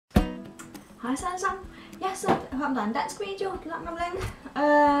Hej så alle sammen. Så kom der en dansk video langt om længe.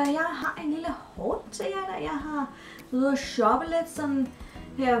 Jeg har en lille haul til jer, der jeg har ude at shoppe lidt sådan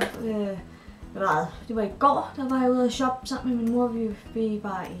her. Det var i går, der var jeg ude at shoppe sammen med min mor. Vi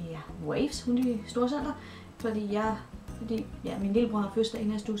var i Waves, hun i Storcenter, fordi min lillebror har fødselsdag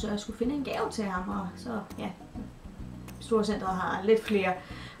næste uge, så jeg skulle finde en gave til ham. Og så Storcenteret har lidt flere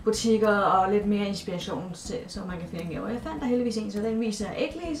butikker og lidt mere inspiration til, så man kan finde en gave. Jeg fandt der heldigvis en, så den viser jeg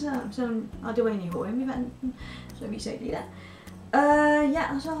ikke lige, og det var inde i H&M, vi fandt den, så jeg viser ikke lige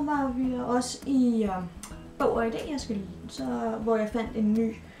der. Og så var vi også i Bog Idé, hvor jeg fandt en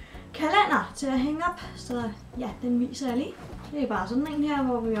ny kalender til at hænge op, så ja, den viser jeg lige. Det er bare sådan en her,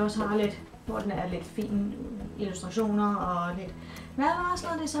 hvor vi også har lidt, hvor den er lidt fine illustrationer og lidt værre og sådan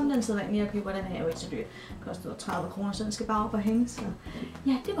noget. Det er som den sædvanlige, jeg køber. Den her er jo ikke så dyr. Den koster 30 kroner, så den skal bare op og hænge. Så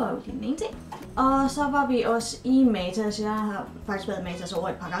ja, det var jo lige den ene ting. Og så var vi også i Matas. Jeg har faktisk været i Matas over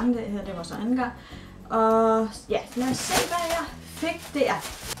et par gange. Det var så anden gang. Og ja, lad os se, hvad jeg fik der.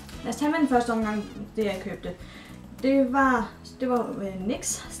 Lad os tage med den første omgang, det jeg købte. Det var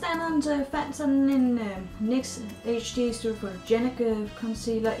NYX-standarden, så jeg fandt sådan en NYX HD Photogenic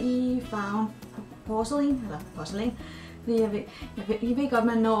Concealer i farven porcelæn. Fordi jeg ved godt,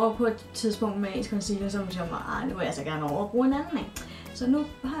 man når på et tidspunkt med ens concealer, så det vil jeg så gerne over at bruge en anden en. Så nu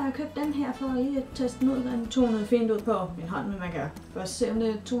har jeg købt den her for lige at teste den ud. Den tonede fint ud på min hånd, men man kan først se, om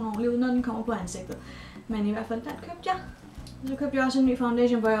det toner ordentligt ud, når den kommer på ansigtet. Men i hvert fald, den købte jeg. Så købte jeg også en ny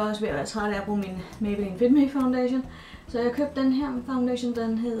foundation, hvor jeg også ved at være træt af at bruge min Maybelline Fit Me Foundation. Så jeg købte den her foundation,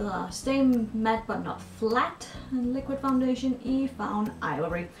 den hedder Stay Matte But Not Flat, en liquid foundation i farven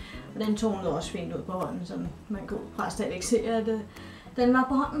Ivory. Og den tonede også fint ud på hånden, så man kunne præst ikke se, at den var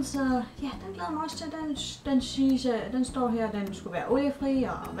på hånden. Så ja, den glæder mig også til. Den står her, at den skulle være oliefri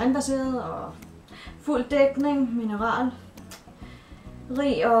og vandbaseret og fuld dækning, mineral,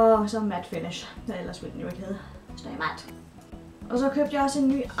 rig og så matte finish. Ellers ville den jo ikke hedde Stay Matte. Og så købte jeg også en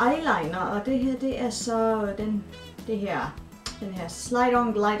ny eyeliner, og det her, det er så den her slide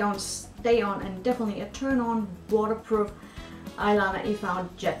on, glide on, stay on and definitely a turn on waterproof eyeliner i farven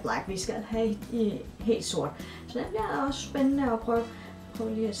jet black. Vi skal have i helt sort. Så den bliver også spændende at prøve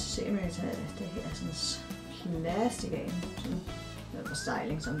lige at se, om jeg kan tage det her sådan plastik af. Sådan noget for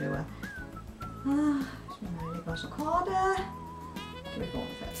styling, som det var. Så må jeg lige så kort. Kan vi få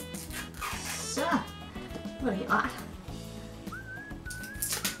den fast. Så, det var helt rart.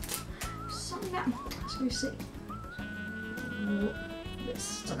 Sådan der. Skal vi se.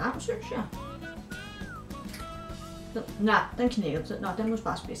 Stram, synes jeg. Nej, den knækkede. Nå, den må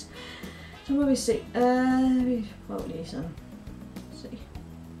bare spids. Så må vi se. Vi prøver lige sådan. Se.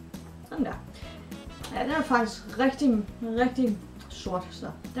 Sådan der. Ja, den er faktisk rigtig sort, så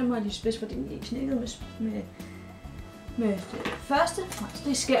den må jeg lige spids, fordi den lige knækkede med det første.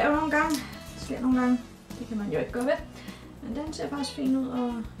 Det sker jo nogle gange. Det kan man jo ikke gøre ved. Men den ser faktisk fin ud,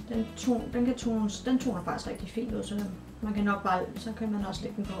 og den toner faktisk rigtig fint ud, så man kan nok bare, så kan man også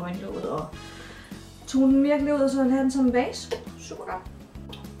lægge den på øjenlåget og tone den virkelig ud, og så have den som base. Super godt.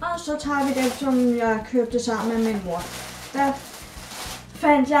 Og så tager vi den, som jeg købte sammen med min mor. Der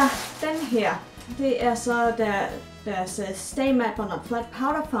fandt jeg den her. Det er så deres Stay Matte But Not Flat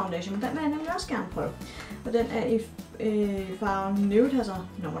Powder Foundation, men den vil jeg nemlig også gerne prøve. Og den er i farven Nude, altså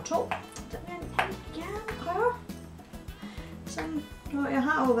nummer 2. Den vil jeg gerne prøve. Sådan, jeg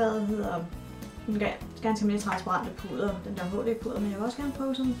har jo været, ganske mere transparente puder, den der HD-puder, men jeg vil også gerne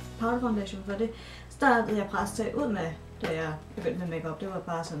prøve sådan en powder foundation, for det startede jeg præst ud med, da jeg begyndte med makeup. Det var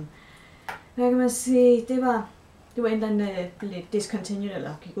bare sådan, hvad kan man sige, det var enten lidt discontinued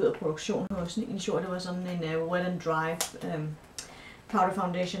eller gik ud af produktion hos Instr. Det var sådan en wet and dry powder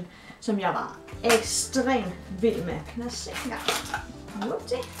foundation, som jeg var ekstremt vild med. Lad os se en gang.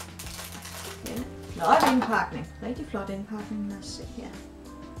 Whoopsie. Ja. Flot indpakning. Rigtig flot indpakning. Lad os se her.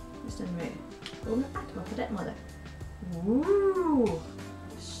 Hvis den vil åbne. Det var på den måde der.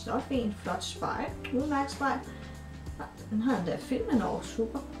 Så fint. Flot spejl. Udmærket spejl. Den har den der filmen over.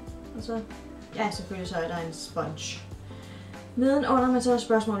 Super. Og så, ja, selvfølgelig så er der en sponge nedenunder, men så er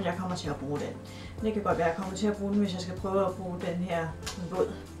spørgsmålet, om jeg kommer til at bruge den. Det kan godt være, at jeg kommer til at bruge den, hvis jeg skal prøve at bruge den her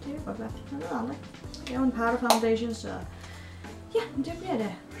våd. Det kan godt være. Jeg ved aldrig. Det er jo en powder foundation, så ja, det bliver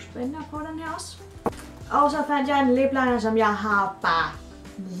da spændende at prøve den her også. Og så fandt jeg en lip liner, som jeg har bare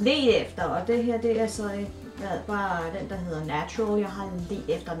ledt efter, og det her, det er så bare den, der hedder Natural. Jeg har ledt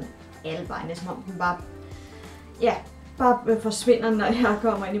efter den alle vejen, som om den bare forsvinder, når jeg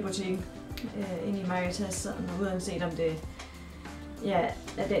kommer ind i butikken, ind i Matas, sådan, uanset om det er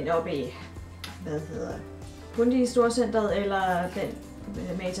den oppe i, kun i Storcenteret, eller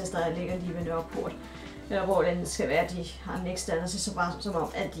den Matas, der ligger lige ved Nørreport. eller hvor den skal være, de har en next standard, så bare som om,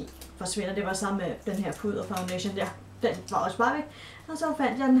 at de forsvinder. Det var sammen med den her puder foundation der. Den var også bare væk, og så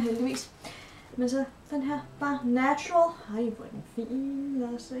fandt jeg den heldigvis. Men så den her, bare natural. Ej, hvor er den fin,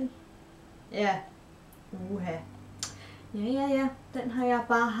 lad os se. Ja, uha. Ja, den har jeg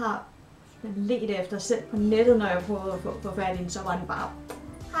bare ledte efter selv på nettet, når jeg prøvede at få fat i den, så var den bare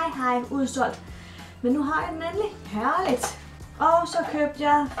hej, udsolgt. Men nu har jeg den endelig. Herligt. Og så købte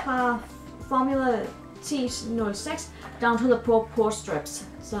jeg fra Formula 1006 Down to the Poor Strips.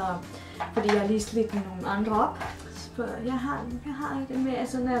 Så fordi jeg har lige slidt nogle andre op. For jeg har det med, at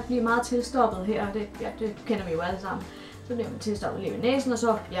sådan at blive meget tilstoppet her, og det kender vi jo alle sammen. Så bliver man tilstoppet lige ved næsen, og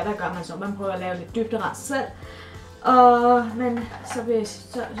så, ja, hvad gør man så? Man prøver at lave lidt dybderens selv. Men så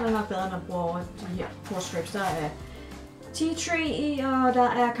er det nok bedre, at man bruger over de her Poor Strips. Der er tea tree i, og der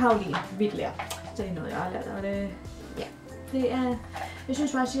er kaolin, hvidt ler. Det er noget, jeg har lært, og jeg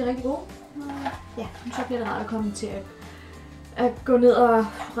synes faktisk, de er rigtig gode. Og ja, så bliver det rart at komme til at gå ned og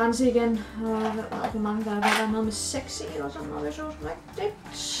rense igen. Og hvor mange der er, der er noget med 6 i, og sådan noget, hvis jeg husker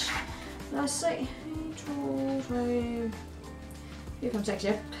rigtigt. Lad os se. 1, 2, 3, 4, 5, 6,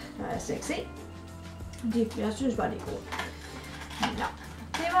 ja. Der er 6 i. Jeg synes bare, de er gode. Ja,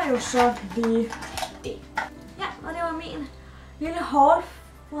 det var jo så lige det. Ja, og det var min lille haul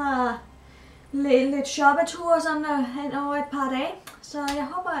fra lidt shoppetur sådan hen over et par dage. Så jeg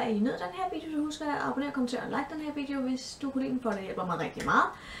håber, at I nød den her video. Så husk at abonnere, kommentere og like den her video, hvis du kunne lide den, for det hjælper mig rigtig meget.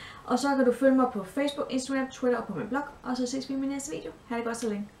 Og så kan du følge mig på Facebook, Instagram, Twitter og på min blog. Og så ses vi i min næste video. Ha' det godt så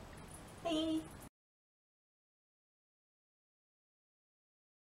længe. Hej!